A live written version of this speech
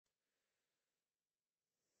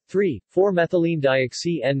3.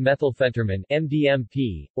 4-methylenedioxymethylphentermine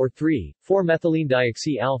MDMP, or 3.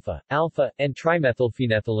 4-methylenedioxy-alpha, alpha, and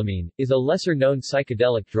trimethylphenethylamine, is a lesser-known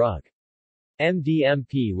psychedelic drug.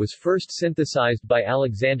 MDMP was first synthesized by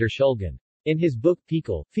Alexander Shulgin. In his book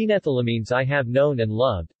PiHKAL, Phenethylamines I Have Known and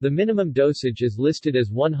Loved, the minimum dosage is listed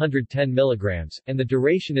as 110 mg, and the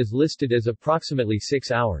duration is listed as approximately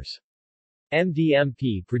 6 hours.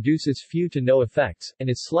 MDMP produces few to no effects, and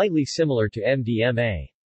is slightly similar to MDMA.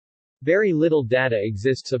 Very little data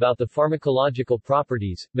exists about the pharmacological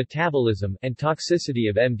properties, metabolism, and toxicity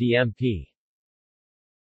of MDMP.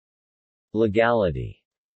 Legality.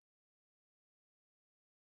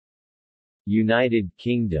 United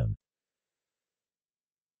Kingdom.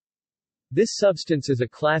 This substance is a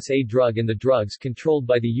Class A drug in the drugs controlled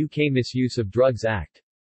by the UK Misuse of Drugs Act.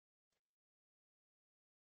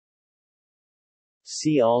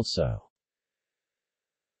 See also: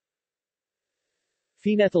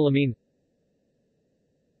 phenethylamine,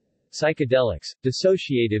 psychedelics,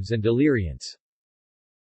 dissociatives and deliriants.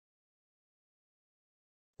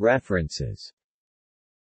 References.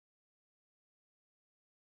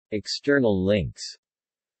 External links.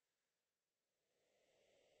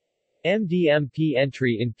 MDMP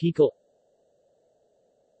entry in PiHKAL.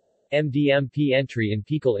 MDMP entry in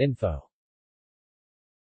PiHKAL info.